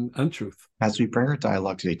untruth. As we bring our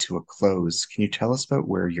dialogue today to a close, can you tell us about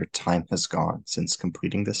where your time has gone since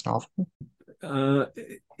completing this novel?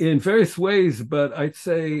 In various ways, but I'd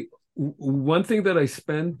say one thing that I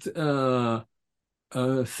spent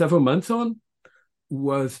several months on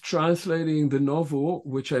was translating the novel,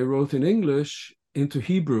 which I wrote in English, into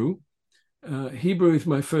Hebrew. Hebrew is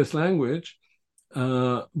my first language,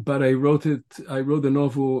 but I wrote the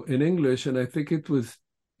novel in English, and I think it was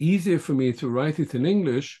easier for me to write it in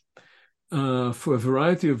English for a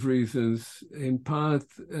variety of reasons, in part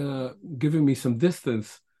giving me some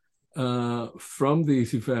distance from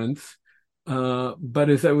these events. But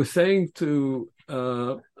as I was saying to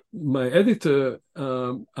my editor,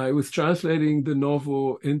 I was translating the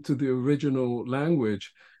novel into the original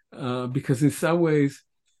language because in some ways,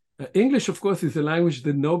 English, of course, is a language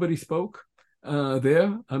that nobody spoke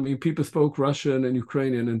there. I mean, people spoke Russian and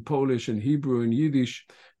Ukrainian and Polish and Hebrew and Yiddish,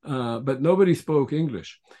 but nobody spoke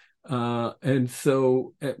English. And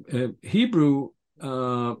so Hebrew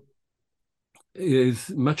is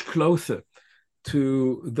much closer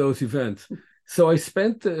to those events. So I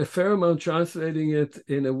spent a fair amount translating it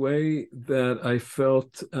in a way that I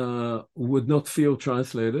felt would not feel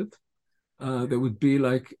translated. That would be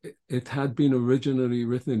like it had been originally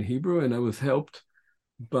written in Hebrew, and I was helped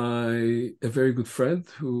by a very good friend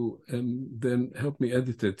who then helped me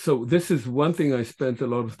edit it. So this is one thing I spent a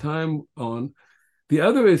lot of time on. The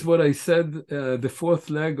other is what I said, the fourth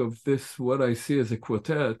leg of this, what I see as a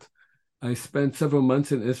quartet. I spent several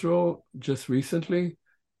months in Israel just recently,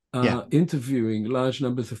 interviewing large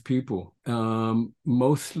numbers of people,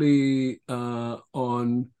 mostly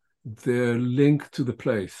on their link to the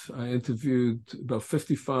place. I interviewed about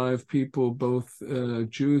 55 people, both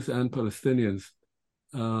Jews and Palestinians.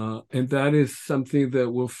 And that is something that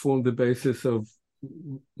will form the basis of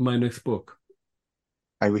my next book.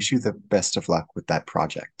 I wish you the best of luck with that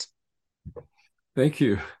project. Thank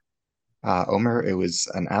you. Omer, it was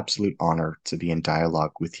an absolute honor to be in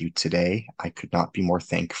dialogue with you today. I could not be more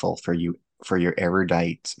thankful for your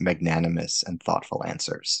erudite, magnanimous, and thoughtful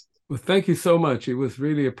answers. Well, thank you so much. It was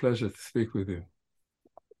really a pleasure to speak with you.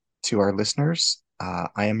 To our listeners,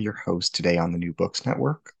 I am your host today on the New Books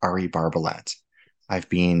Network, Ari Barbalat. I've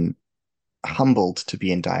been humbled to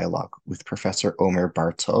be in dialogue with Professor Omer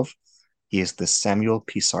Bartov. He is the Samuel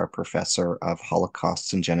Pisar Professor of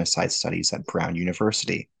Holocaust and Genocide Studies at Brown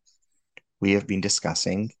University. We have been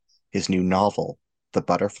discussing his new novel, The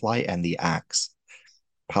Butterfly and the Axe,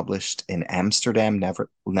 published in Amsterdam,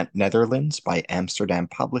 Netherlands by Amsterdam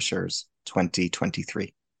Publishers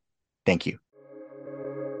 2023. Thank you.